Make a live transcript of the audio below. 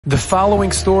The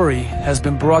following story has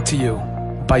been brought to you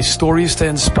by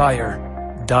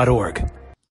StoriesToInspire.org.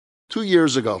 2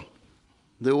 years ago,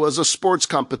 there was a sports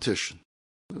competition.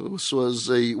 This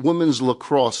was a women's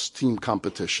lacrosse team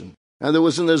competition. And there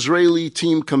was an Israeli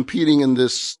team competing in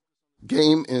this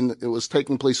game, and it was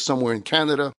taking place somewhere in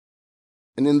Canada.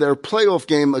 And in their playoff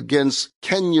game against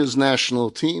Kenya's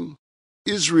national team,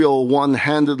 Israel won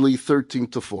handedly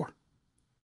 13-4.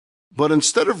 But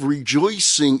instead of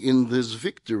rejoicing in this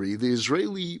victory, the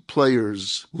Israeli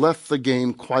players left the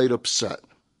game quite upset,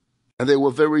 and they were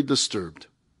very disturbed.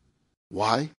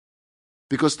 Why?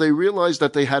 Because they realized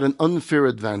that they had an unfair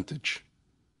advantage.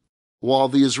 While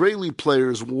the Israeli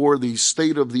players wore these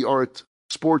state-of-the-art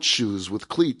sports shoes with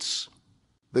cleats,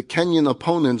 the Kenyan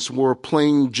opponents wore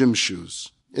plain gym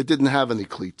shoes. It didn't have any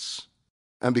cleats.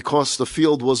 And because the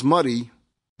field was muddy,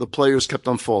 the players kept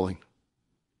on falling.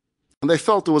 And they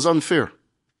felt it was unfair.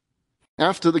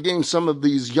 After the game, some of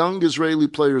these young Israeli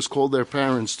players called their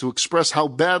parents to express how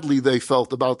badly they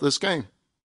felt about this game.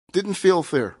 Didn't feel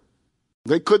fair.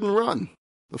 They couldn't run.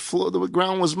 The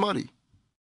ground was muddy.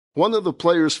 One of the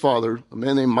players' father, a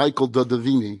man named Michael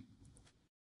Dodavini,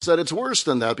 said it's worse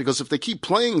than that because if they keep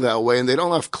playing that way and they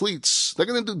don't have cleats, they're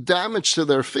going to do damage to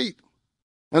their feet.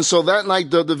 And so that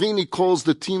night, Dodavini calls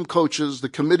the team coaches, the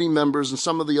committee members, and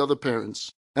some of the other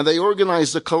parents. And they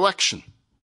organized a collection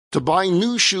to buy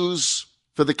new shoes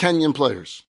for the Kenyan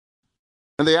players.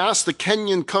 And they asked the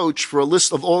Kenyan coach for a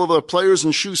list of all of their players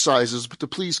and shoe sizes, but to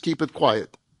please keep it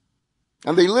quiet.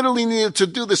 And they literally needed to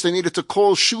do this. They needed to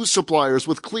call shoe suppliers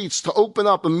with cleats to open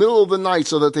up in the middle of the night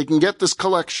so that they can get this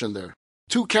collection there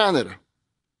to Canada.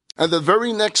 And the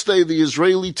very next day, the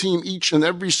Israeli team, each and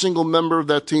every single member of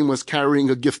that team was carrying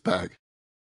a gift bag,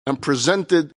 and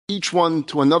presented each one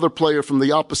to another player from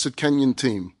the opposite Kenyan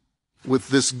team with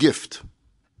this gift.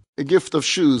 A gift of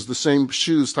shoes, the same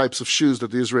types of shoes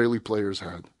that the Israeli players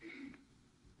had.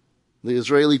 The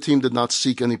Israeli team did not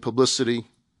seek any publicity.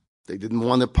 They didn't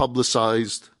want it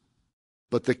publicized.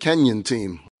 But the Kenyan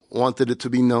team wanted it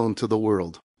to be known to the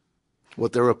world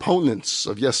what their opponents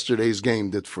of yesterday's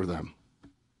game did for them.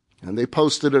 And they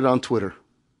posted it on Twitter,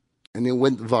 and it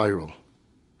went viral.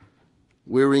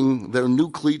 Wearing their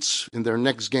new cleats in their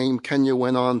next game, Kenya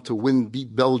went on to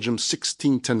beat Belgium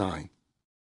 16-9.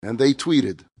 And they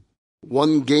tweeted,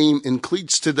 "One game in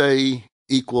cleats today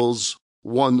equals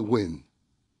one win."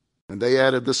 And they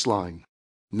added this line,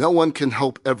 "No one can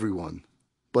help everyone,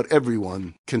 but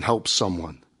everyone can help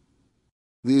someone."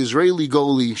 The Israeli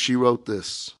goalie, she wrote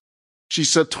this. She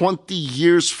said, 20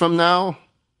 years from now,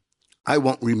 I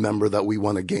won't remember that we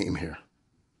won a game here.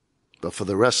 But for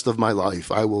the rest of my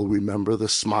life, I will remember the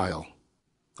smile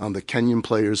on the Kenyan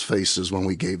players' faces when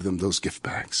we gave them those gift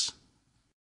bags.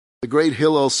 The great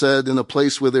Hillel said, in a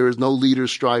place where there is no leader,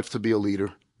 strive to be a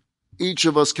leader. Each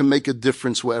of us can make a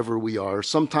difference wherever we are.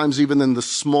 Sometimes even in the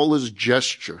smallest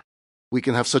gesture, we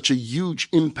can have such a huge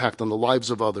impact on the lives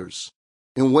of others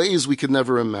in ways we could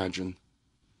never imagine.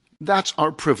 That's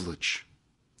our privilege.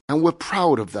 And we're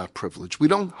proud of that privilege. We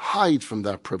don't hide from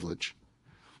that privilege.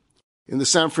 In the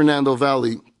San Fernando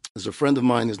Valley, there's a friend of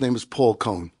mine, his name is Paul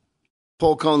Cohn.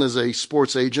 Paul Cohn is a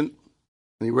sports agent,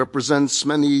 and he represents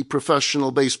many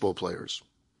professional baseball players.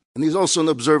 And he's also an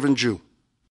observant Jew.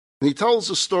 And he tells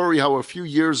a story how a few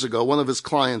years ago, one of his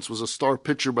clients was a star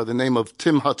pitcher by the name of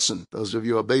Tim Hudson. Those of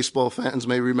you who are baseball fans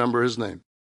may remember his name.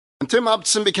 And Tim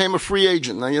Hudson became a free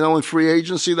agent. Now, in free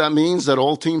agency, that means that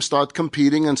all teams start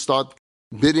competing and start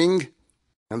bidding.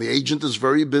 And the agent is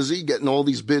very busy getting all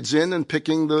these bids in and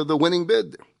picking the winning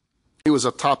bid. He was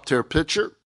a top-tier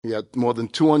pitcher. He had more than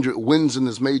 200 wins in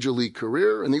his major league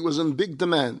career, and he was in big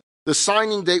demand. The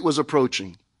signing date was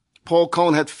approaching. Paul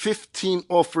Cohn had 15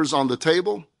 offers on the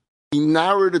table. He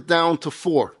narrowed it down to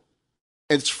 4.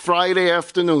 It's Friday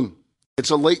afternoon.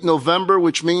 It's a late November,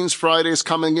 which means Friday is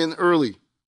coming in early.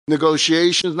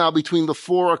 Negotiations now between the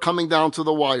 4 are coming down to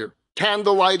the wire.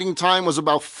 Candle lighting time was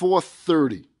about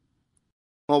 4:30.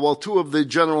 While 2 of the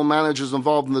general managers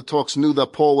involved in the talks knew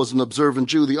that Paul was an observant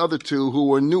Jew, the other 2, who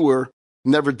were newer,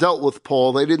 never dealt with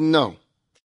Paul, they didn't know.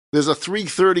 There's a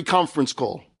 3:30 conference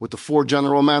call with the 4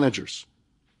 general managers.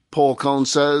 Paul Cohn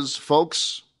says,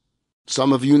 "Folks,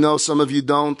 some of you know, some of you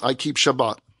don't. I keep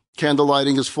Shabbat. Candle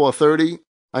lighting is 4:30.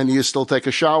 I need to still take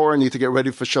a shower. I need to get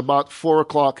ready for Shabbat. 4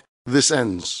 o'clock, this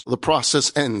ends. The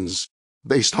process ends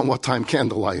based on what time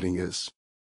candle lighting is.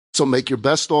 So make your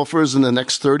best offers in the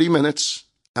next 30 minutes.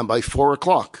 And by 4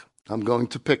 o'clock, I'm going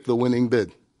to pick the winning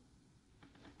bid."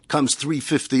 Comes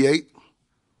 3:58.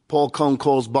 Paul Cohn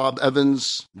calls Bob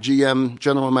Evans, GM,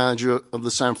 general manager of the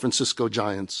San Francisco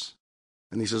Giants.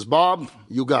 And he says, "Bob,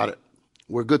 you got it.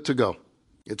 We're good to go."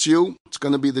 It's you. It's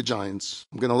going to be the Giants.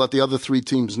 I'm going to let the other 3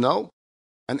 teams know.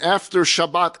 And after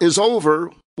Shabbat is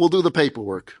over, we'll do the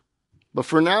paperwork. But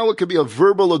for now, it could be a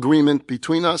verbal agreement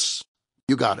between us.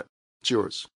 You got it. It's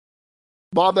yours.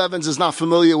 Bob Evans is not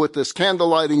familiar with this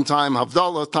candlelighting time,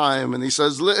 Havdalah time, and he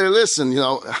says, listen,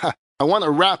 I want to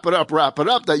wrap it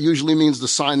up. That usually means the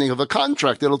signing of a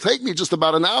contract. It'll take me just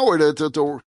about an hour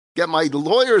to get my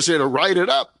lawyers here to write it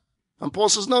up. And Paul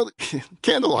says, no,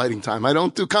 candlelighting time. I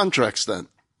don't do contracts then.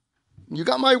 You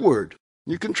got my word.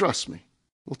 You can trust me.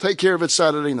 We'll take care of it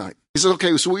Saturday night. He says,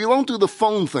 okay, so we won't do the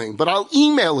phone thing, but I'll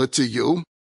email it to you.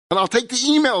 And I'll take the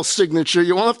email signature.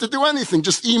 You won't have to do anything.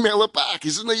 Just email it back. He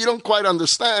said, no, you don't quite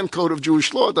understand. Code of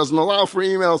Jewish law doesn't allow for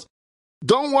emails.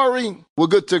 Don't worry. We're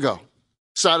good to go.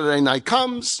 Saturday night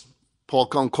comes. Paul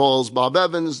Cohn calls Bob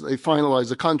Evans. They finalize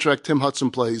the contract. Tim Hudson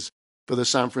plays for the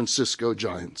San Francisco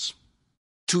Giants.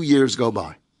 2 years go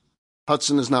by.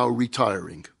 Hudson is now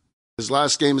retiring. His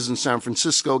last game is in San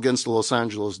Francisco against the Los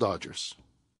Angeles Dodgers.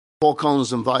 Paul Cohn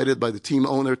is invited by the team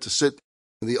owner to sit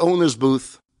in the owner's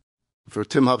booth for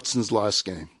Tim Hudson's last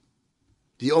game.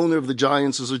 The owner of the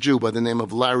Giants is a Jew by the name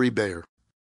of Larry Bayer.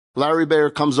 Larry Bayer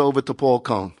comes over to Paul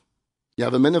Cohn. You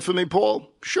have a minute for me,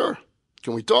 Paul? Sure.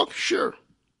 Can we talk? Sure.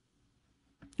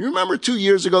 You remember 2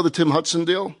 years ago the Tim Hudson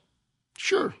deal?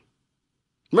 Sure.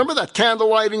 Remember that candle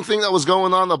lighting thing that was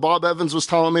going on that Bob Evans was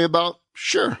telling me about?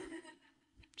 Sure.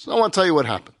 So I want to tell you what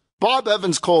happened. Bob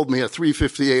Evans called me at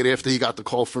 3:58 after he got the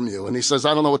call from you, and he says,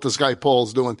 I don't know what this guy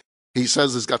Paul's doing. He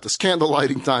says he's got this candle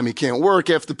lighting time. He can't work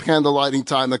after candle lighting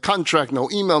time. The contract, no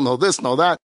email, no this, no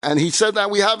that. And he said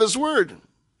that we have his word.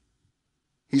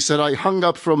 He said, I hung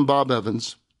up from Bob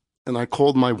Evans, and I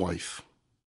called my wife.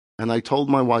 And I told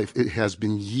my wife, it has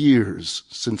been years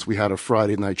since we had a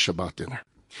Friday night Shabbat dinner.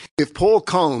 If Paul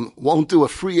Cohn won't do a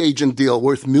free agent deal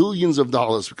worth millions of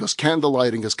dollars because candle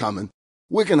lighting is coming,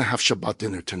 we're going to have Shabbat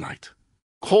dinner tonight.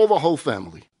 Call the whole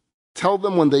family. Tell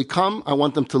them when they come, I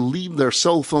want them to leave their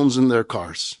cell phones in their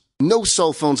cars. No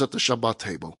cell phones at the Shabbat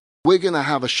table. We're going to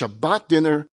have a Shabbat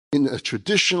dinner in a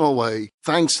traditional way,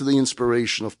 thanks to the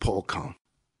inspiration of Paul Cohn.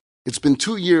 It's been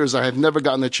 2 years. I have never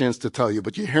gotten a chance to tell you,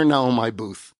 but you're here now in my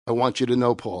booth. I want you to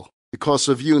know, Paul, because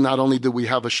of you, not only did we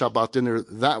have a Shabbat dinner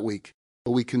that week,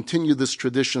 but we continue this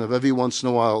tradition of every once in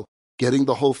a while getting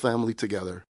the whole family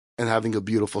together and having a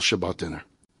beautiful Shabbat dinner.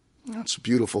 That's a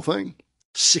beautiful thing.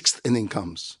 6th inning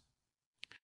comes.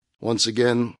 Once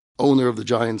again, owner of the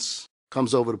Giants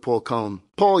comes over to Paul Cohn.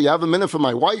 Paul, you have a minute for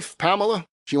my wife, Pamela?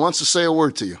 She wants to say a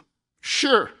word to you.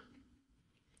 Sure.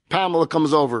 Pamela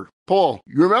comes over. Paul,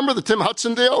 you remember the Tim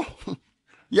Hudson deal?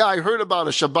 Yeah, I heard about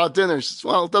a Shabbat dinner. She says,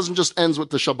 well, it doesn't just end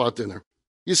with the Shabbat dinner.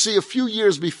 You see, a few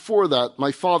years before that,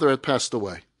 my father had passed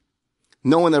away.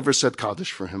 No one ever said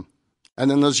Kaddish for him.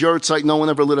 And in his yard site, no one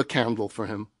ever lit a candle for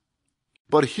him.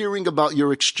 But hearing about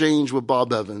your exchange with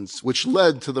Bob Evans, which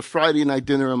led to the Friday night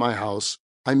dinner in my house,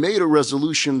 I made a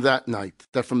resolution that night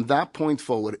that from that point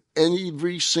forward,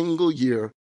 every single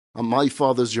year on my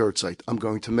father's yard site, I'm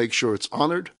going to make sure it's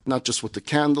honored, not just with the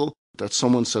candle, that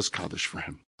someone says Kaddish for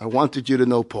him. I wanted you to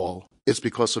know, Paul, it's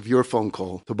because of your phone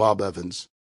call to Bob Evans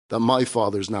that my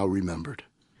father's now remembered.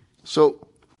 So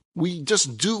we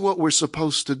just do what we're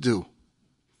supposed to do.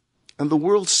 And the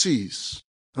world sees,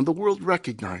 and the world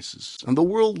recognizes, and the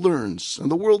world learns, and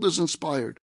the world is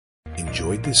inspired.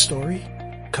 Enjoyed this story?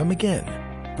 Come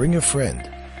again. Bring a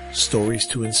friend.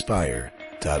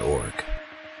 StoriesToInspire.org